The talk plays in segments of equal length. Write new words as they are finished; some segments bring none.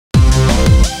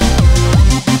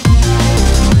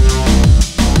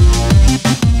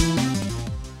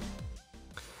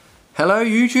Hello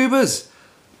YouTubers!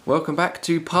 Welcome back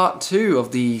to part 2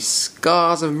 of the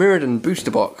Scars of Mirrodin booster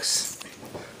box.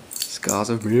 Scars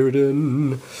of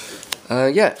Mirrodin.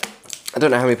 Yeah, I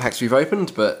don't know how many packs we've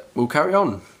opened, but we'll carry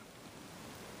on.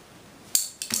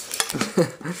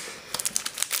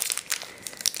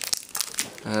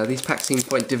 These packs seem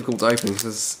quite difficult to open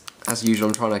because, as usual,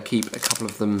 I'm trying to keep a couple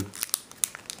of them,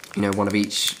 you know, one of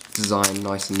each design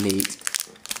nice and neat.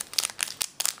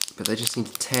 But they just seem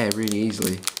to tear really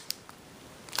easily.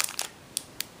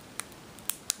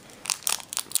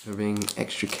 We're being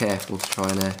extra careful to try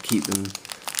and keep them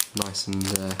nice and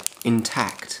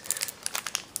intact.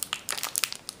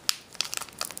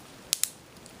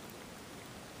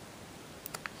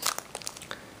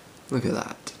 Look at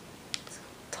that.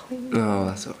 Tiny. Oh,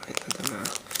 that's alright, that don't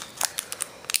matter.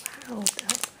 Wow,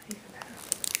 that's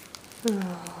even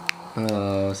hurt.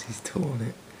 Oh, she's torn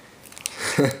it.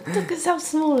 Look at how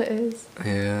small it is.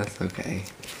 Yeah, that's okay.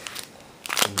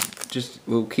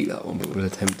 We'll keep that one, but we'll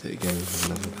attempt it again with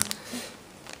another one.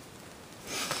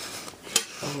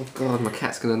 Oh god, my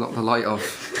cat's gonna knock the light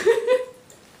off.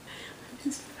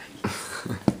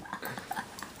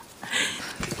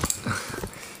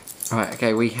 Right,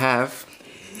 okay, we have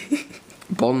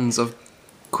Bonds of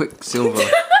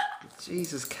Quicksilver.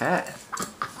 Jesus, cat.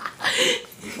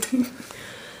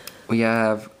 We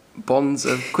have Bonds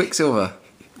of Quicksilver.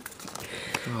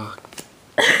 Oh,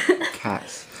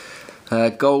 cats.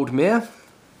 Gold Mirror.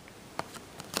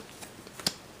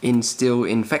 Instill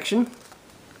Infection.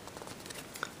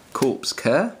 Corpse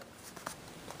Cur.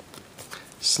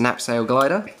 Snapsail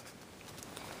Glider.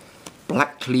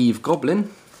 Blackcleave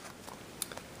Goblin.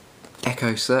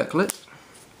 Echo Circlet.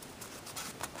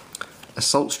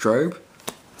 Assault Strobe.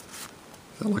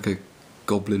 Is that like a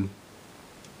goblin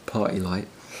party light?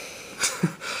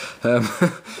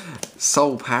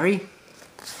 Soul Parry.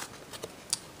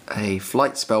 A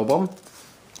Flight Spell Bomb.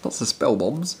 Lots of spell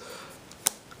bombs.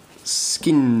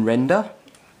 Skin Render.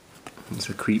 It's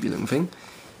a creepy looking thing.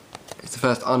 It's the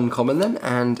first uncommon then.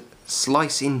 And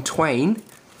Slice in Twain.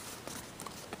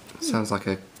 Sounds like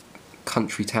a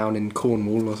country town in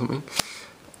Cornwall or something.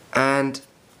 And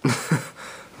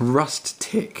Rust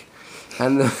Tick.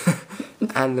 And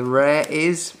the rare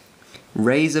is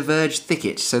Razor Verge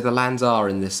Thicket. So the lands are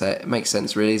in this set. It makes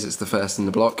sense really, as it's the first in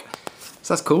the block.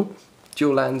 So that's cool.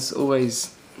 Dual lands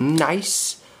always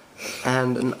nice.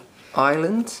 And an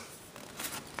island.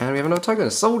 And we have another token,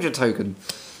 a soldier token.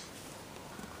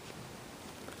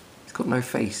 He's got no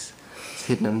face. It's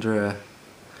hidden under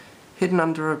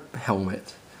a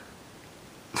helmet.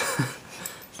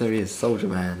 There he is, Soldier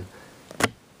Man.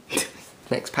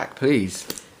 Next pack, please.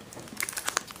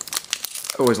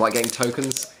 I always like getting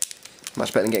tokens.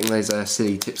 Much better than getting those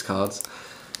silly tips cards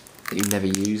that you never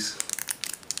use.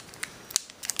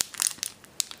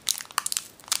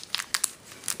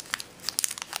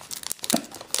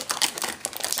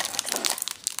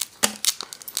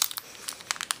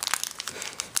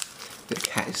 The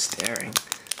cat is staring.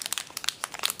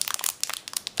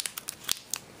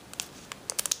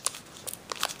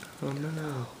 Oh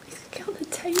no. Get on the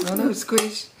table. Oh no,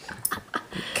 Squish!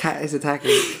 The cat is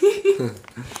attacking.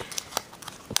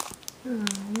 Oh,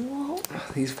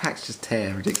 what? These packs just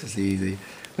tear ridiculously easy.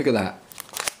 Look at that.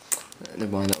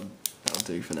 Never mind, that'll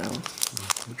do for now.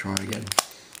 We'll try again.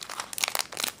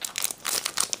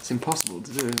 It's impossible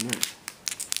to do, isn't it?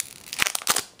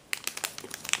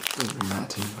 Doesn't really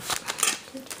matter too much.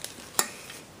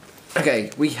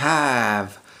 Okay, we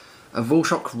have a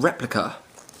Volshock Replica.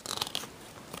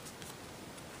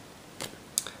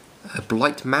 A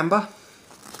Blight Mamba.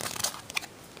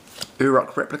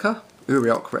 Urok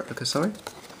Replica, sorry.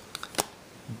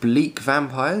 Bleak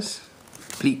Vampires.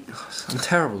 I'm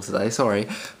terrible today, sorry.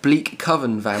 Bleak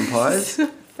Coven Vampires.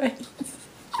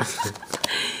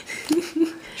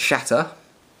 Shatter.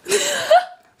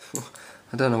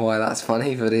 I don't know why that's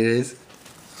funny, but it is,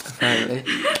 apparently.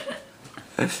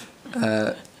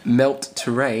 Melt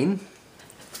Terrain.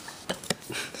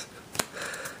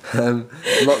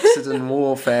 Loxodon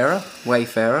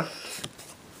Wayfarer.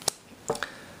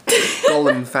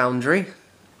 Golem Foundry.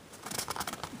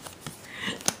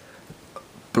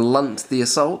 Blunt the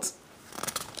Assault.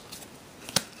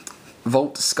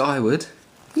 Vault Skyward.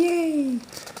 Yay!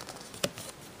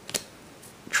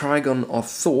 Trigon of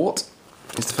Thought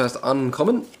is the first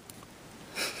uncommon.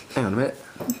 Hang on a minute.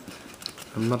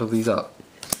 I'll muddle these up.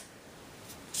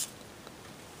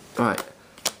 Right.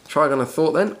 Trigon of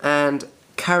Thought then, and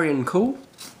Carrion Call.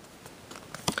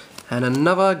 And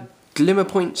another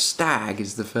Glimmerpoint Stag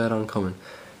is the third uncommon.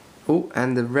 Oh,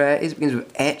 and the rare begins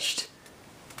with Etched.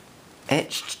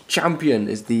 Etched Champion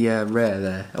is the rare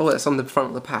there. Oh, that's on the front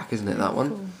of the pack, isn't it, that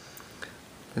one?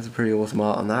 There's a pretty awesome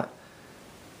art on that.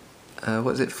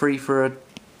 What is it? Free for a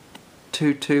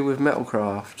 2/2 with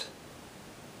Metalcraft.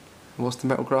 What's the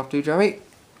Metalcraft do, Jamie?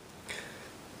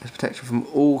 There's protection from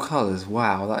all colours.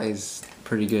 Wow, that is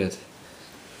pretty good.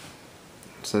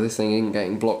 So this thing isn't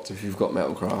getting blocked if you've got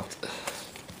Metalcraft.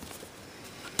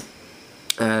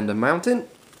 And a mountain.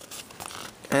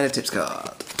 And a tips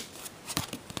card.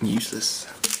 Useless.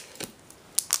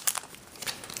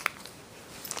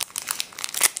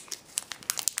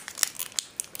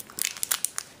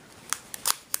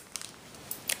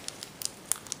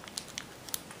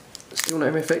 Still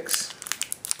no mythics.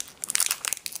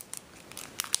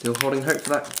 Still holding hope for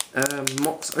that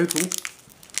Mox Opal.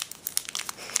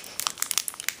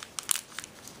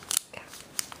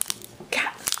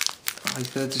 Cat. Oh, he's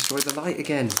going to destroy the light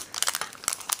again.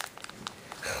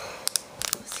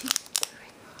 What's he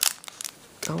doing?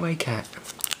 Go away, cat.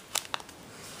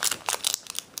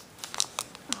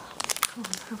 Oh,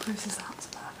 God, how gross is that?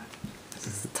 It's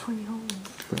just a tiny hole.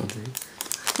 That'll do.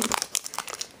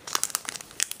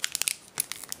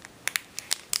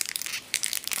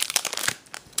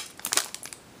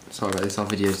 Sorry about this, our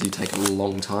videos do take a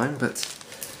long time, but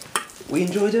we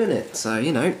enjoy doing it, so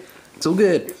you know, it's all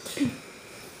good.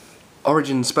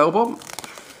 Origin Spellbomb,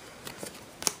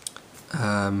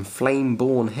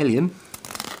 Flameborn Hellion,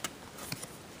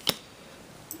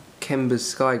 Kemba's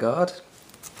Skyguard,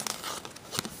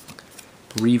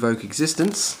 Revoke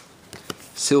Existence,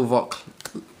 Silvok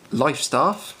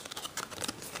Lifestaff,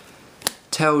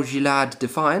 Telgilad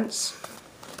Defiance,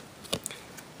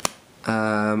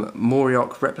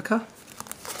 Moriok Replica,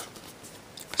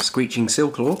 Screeching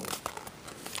Silklaw,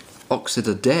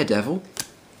 Oxida Daredevil,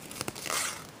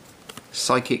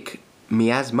 Psychic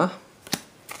Miasma,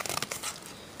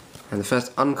 and the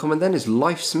first uncommon then is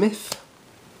Lifesmith,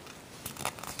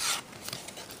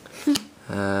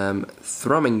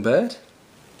 Thrumming Bird,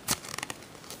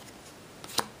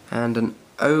 and an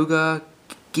Ogre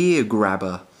Gear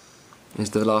Grabber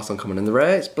is the last uncommon. And the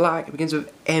rare, it's black, it begins with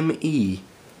M-E.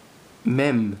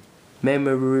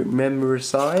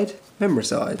 Memoricide?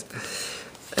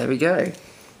 There we go.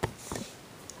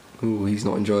 Ooh, he's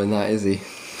not enjoying that, is he?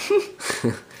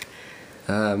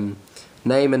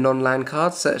 Name a non-land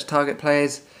card. Search target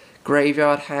player's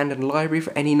graveyard, hand and library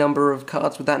for any number of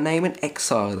cards with that name and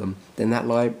exile them. Then that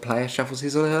player shuffles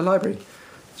his or her library.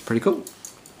 It's pretty cool.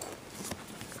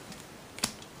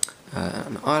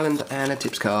 An island and a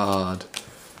tips card.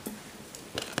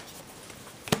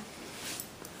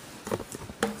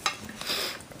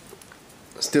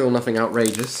 Still nothing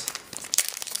outrageous.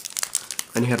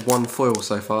 Only had one foil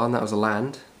so far, and that was a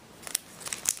land.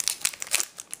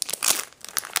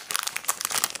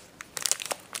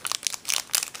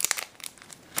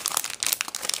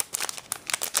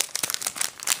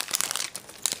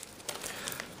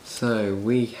 So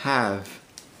we have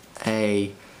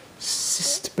a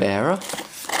Cyst Bearer,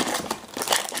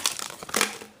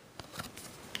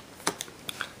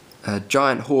 a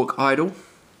Giant Hawk Idol,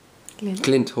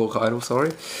 Glint Hawk Idol,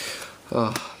 sorry.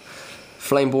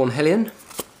 Flameborn Hellion,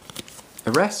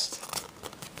 Arrest,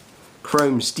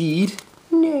 Chrome Steed,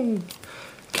 no.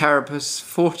 Carapace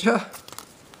Forger,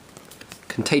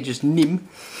 Contagious Nim,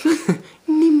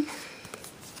 Nim,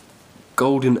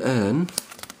 Golden Urn,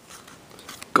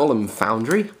 Golem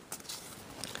Foundry,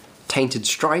 Tainted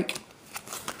Strike,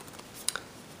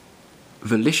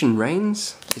 Volition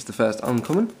Reigns is the first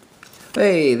uncommon.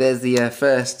 Hey, there's the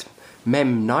first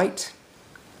Mem Knight.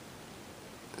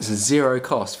 It's a 0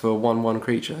 cost for a 1/1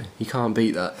 creature. You can't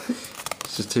beat that.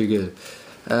 It's just too good.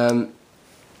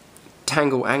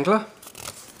 Tangle Angler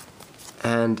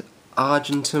and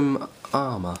Argentum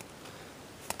Armour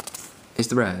is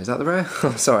the rare. Is that the rare?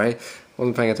 Oh, sorry,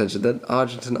 wasn't paying attention then.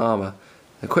 Argentum Armour.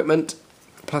 Equipment,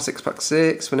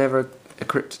 +6/+6. Whenever a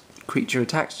creature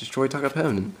attacks, destroy target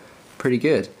permanent. Pretty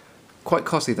good. Quite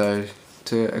costly though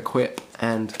to equip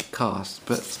and cast,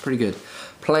 but it's pretty good.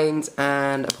 Plains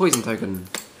and a poison token.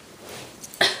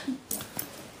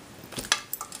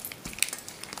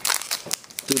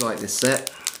 Do like this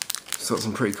set. It's got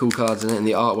some pretty cool cards in it, and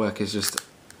the artwork is just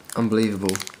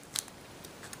unbelievable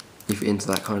if you're into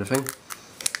that kind of thing.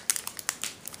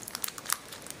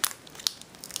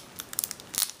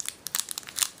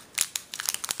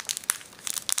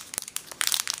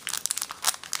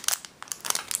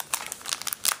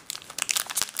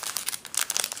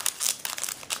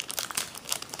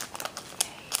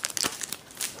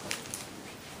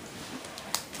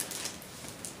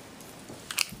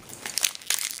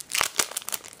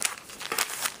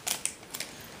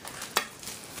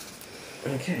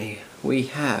 Okay, we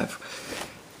have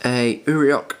a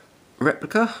Uriok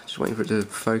Replica. Just waiting for it to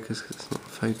focus because it's not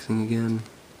focusing again.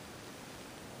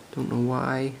 Don't know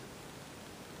why.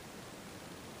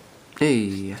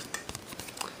 Hey.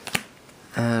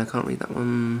 I can't read that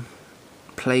one.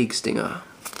 Plague Stinger.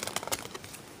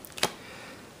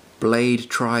 Blade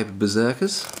Tribe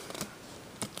Berserkers.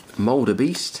 Moulder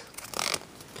Beast.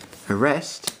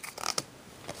 Arrest.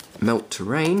 Melt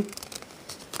Terrain.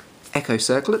 Echo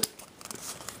Circlet.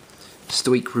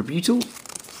 Stoic Rebutal.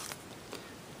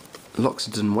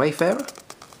 Loxodon Wayfarer.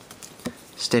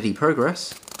 Steady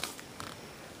Progress.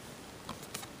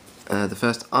 The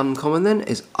first uncommon then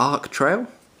is Arc Trail.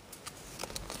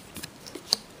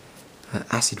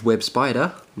 Acid Web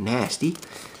Spider, nasty.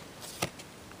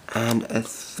 And a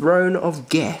Throne of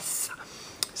Geth.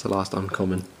 It's the last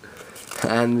uncommon.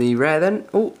 And the rare then,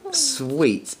 oh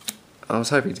sweet. I was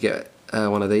hoping to get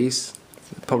one of these.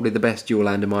 Probably the best dual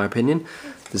land in my opinion.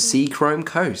 The Sea Chrome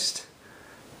Coast.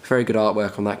 Very good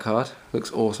artwork on that card,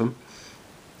 looks awesome.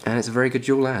 And it's a very good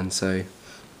dual land, so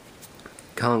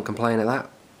can't complain at that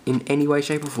in any way,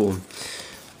 shape or form.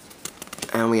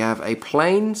 And we have a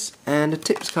Plains and a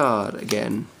Tips card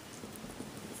again.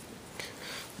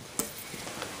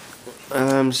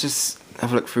 Let's just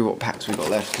have a look through what packs we've got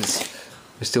left, because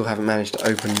we still haven't managed to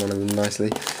open one of them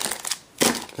nicely.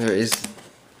 There it is.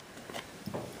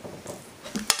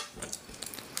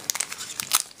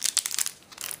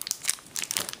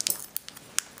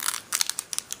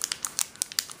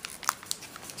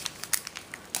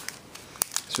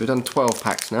 So we've done 12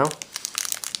 packs now.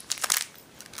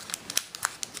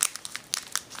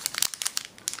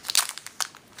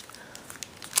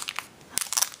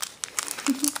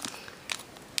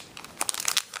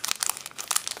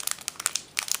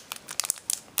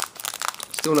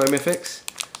 Still no mythics.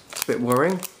 It's a bit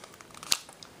worrying,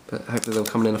 but hopefully they'll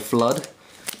come in a flood.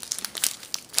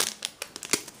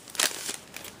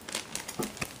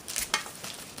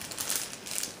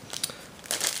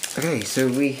 Okay, so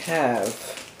we have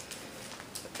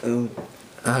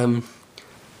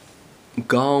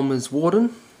Garma's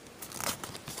Warden,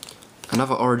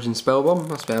 another Origin Spellbomb,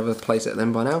 must be able to place it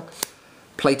then by now.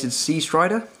 Plated Sea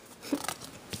Strider,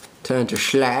 Turn to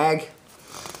Schlag,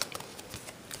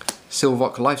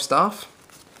 Silvok Lifestaff,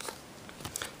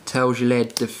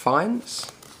 Telgeled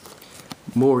Defiance,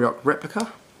 Moriok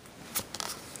Replica,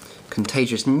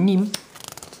 Contagious Nim,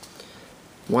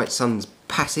 White Sun's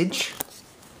Passage,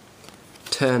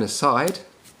 Turn Aside,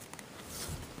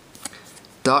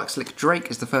 Darkslick Drake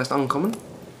is the first uncommon,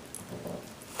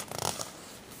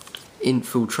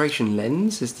 Infiltration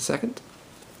Lens is the second,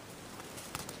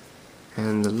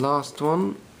 and the last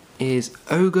one is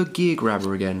Ogre Gear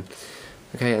Grabber again.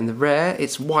 Okay, and the rare,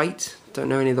 it's white, don't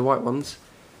know any of the white ones.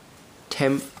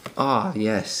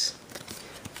 Yes.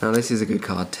 Now this is a good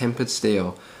card, Tempered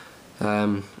Steel.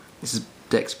 This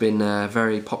deck's been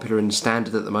very popular in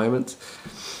Standard at the moment.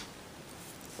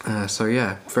 So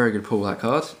yeah, very good pull that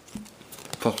card.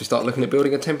 Possibly start looking at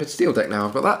building a Tempered Steel deck now,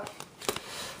 I've got that.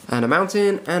 And a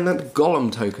Mountain, and a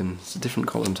Golem token. It's a different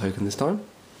Golem token this time.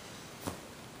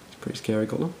 It's a pretty scary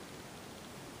Golem.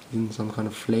 In some kind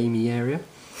of flamey area.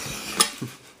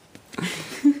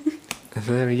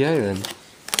 There we go then.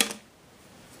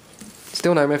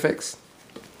 Still no mythics.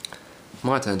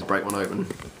 My turn to break one open.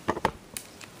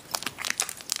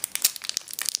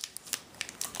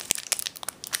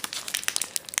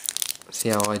 See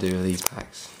how I do with these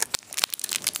packs.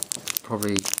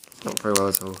 Probably not very well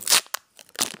at all.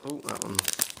 Oh, that one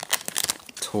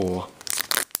tore.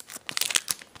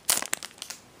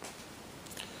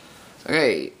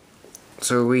 Okay,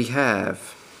 so we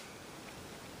have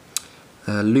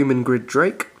Lumen Grid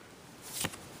Drake,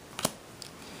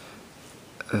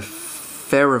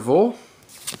 Ferivore,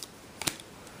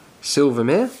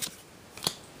 Silvermere,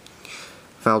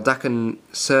 Valdakan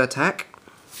Surtak,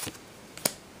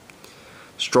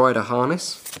 Strider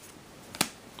Harness,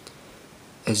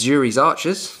 Azuri's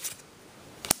Archers,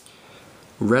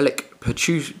 Relic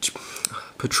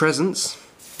Putrescence,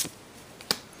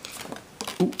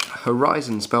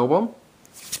 Horizon Spellbomb,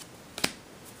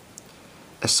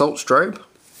 Assault Strobe,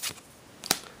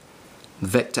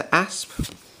 Vector Asp,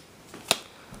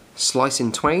 Slice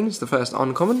in Twain is the first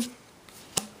uncommon,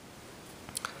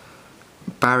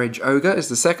 Barrage Ogre is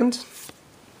the second,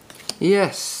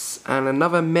 yes, and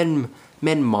another Memnite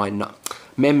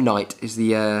is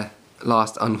the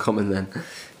last uncommon then,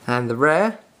 and the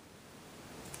rare,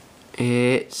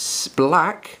 it's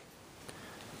black,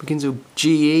 begins with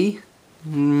GE,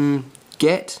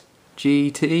 Get,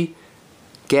 GT,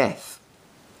 Geth.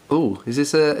 Oh, is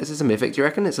this a mythic, do you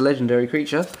reckon? It's a legendary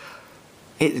creature.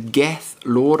 It's Geth,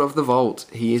 Lord of the Vault.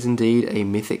 He is indeed a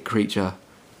mythic creature.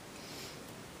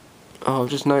 Oh, I've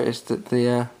just noticed that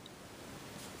the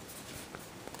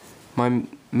My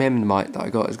Memnite that I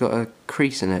got has got a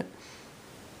crease in it.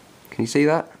 Can you see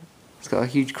that? It's got a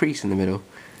huge crease in the middle.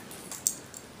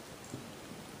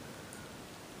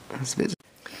 That's a bit...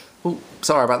 Oh,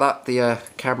 sorry about that. The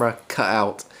camera cut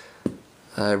out.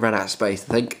 Ran out of space,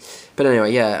 I think. But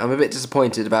anyway, yeah, I'm a bit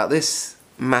disappointed about this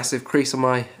massive crease on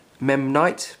my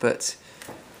Memnite, but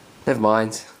never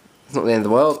mind. It's not the end of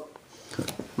the world.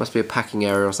 Must be a packing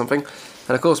error or something.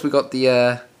 And of course we got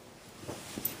the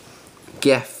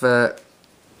Geff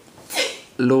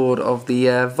Lord of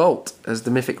the Vault as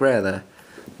the mythic rare there.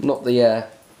 Not the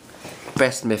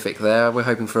best mythic there. We're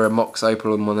hoping for a Mox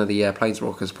Opal and one of the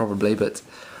Planeswalkers probably, but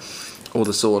or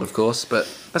the sword of course, but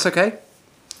that's okay.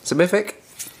 It's a mythic,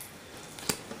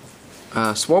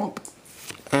 a swamp,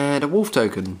 and a wolf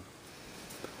token.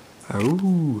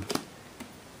 Oh.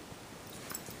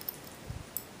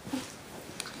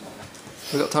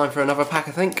 We've got time for another pack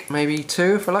I think, maybe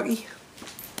 2 if we're lucky.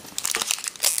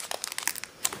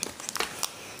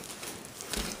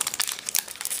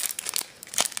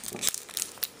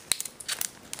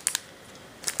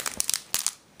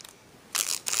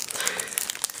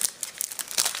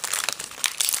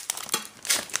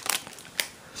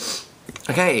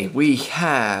 Okay, we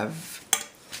have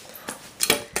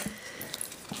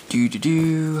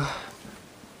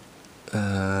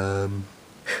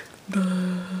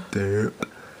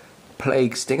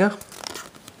Plague Stinger,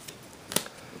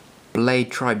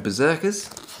 Blade Tribe Berserkers,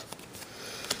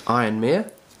 Iron Mere,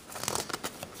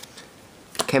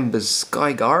 Kemba's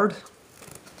Skyguard,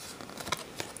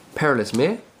 Perilous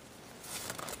Mere,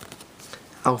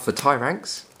 Alpha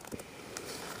Tyranx,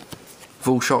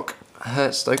 Volshock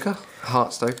Heartstoker,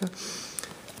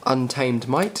 Untamed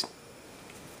Might,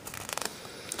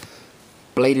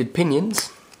 Bladed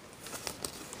Pinions,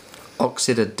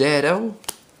 Oxida Daredevil,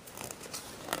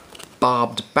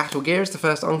 Barbed Battle Gear is the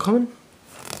first uncommon,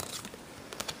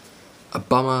 a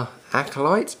Bummer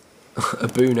Acolyte, a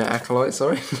Booner Acolyte,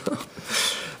 sorry.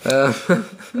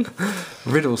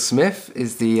 Riddle Smith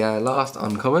is the last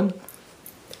uncommon.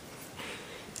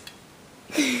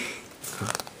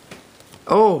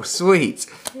 Oh, sweet!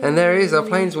 And there is our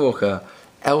Planeswalker,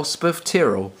 Elspeth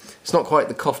Tyrrell. It's not quite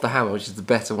the Koff the Hammer, which is the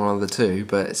better one of the two,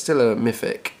 but it's still a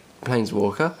mythic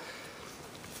Planeswalker.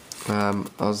 I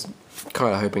was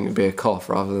kind of hoping it would be a Koff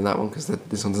rather than that one, because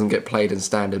this one doesn't get played in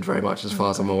Standard very much as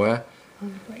far as I'm aware.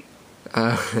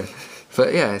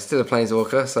 But yeah, it's still a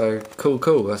Planeswalker, so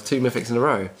cool. That's 2 mythics in a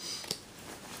row.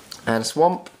 And a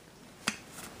Swamp.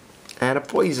 And a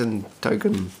Poison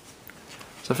token.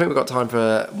 So I think we've got time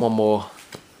for one more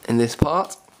in this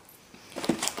part.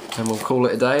 And we'll call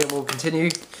it a day and we'll continue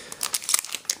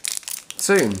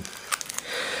soon.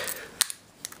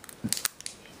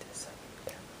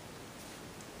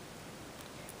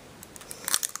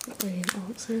 Not really an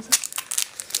answer, is it?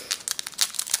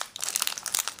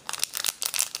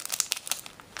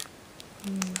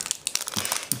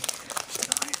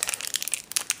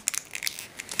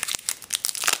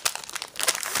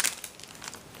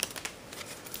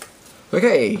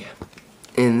 Okay,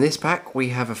 in this pack we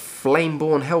have a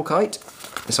Flameborn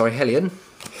Hellion,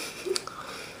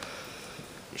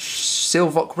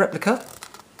 Silvok Replica,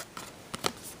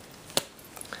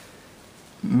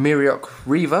 Miriok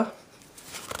Reaver,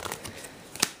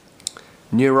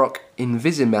 Neurok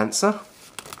Invisimancer,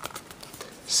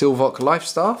 Silvok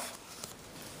Lifestaff,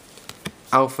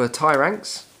 Alpha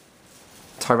Tyrannix,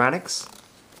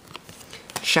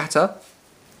 Shatter,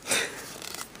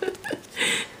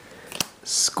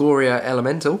 Scoria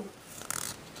Elemental,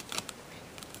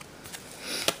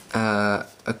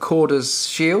 Accorda's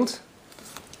Shield,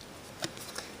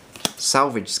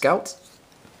 Salvage Scout,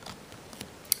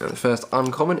 and the first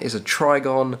uncommon is a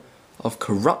Trigon of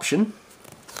Corruption,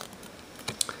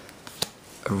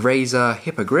 a Razor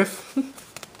Hippogriff,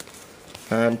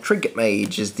 and Trinket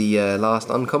Mage is the last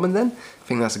uncommon then. I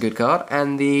think that's a good card.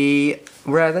 And the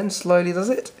rare then slowly does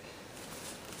it.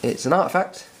 It's an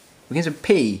artifact. Begins with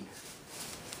P.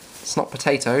 It's not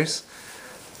potatoes.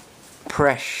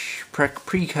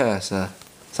 Precursor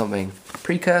something.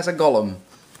 Precursor Golem.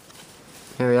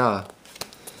 Here we are.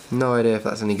 No idea if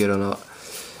that's any good or not.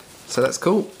 So that's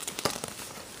cool.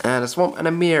 And a Swamp and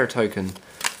a Mirror token.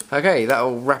 Okay,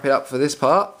 that'll wrap it up for this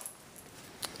part.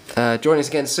 Join us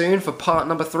again soon for part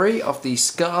number 3 of the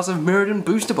Scars of Mirrodin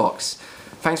booster box.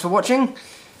 Thanks for watching,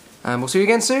 and we'll see you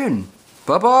again soon.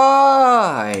 Bye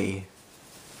bye!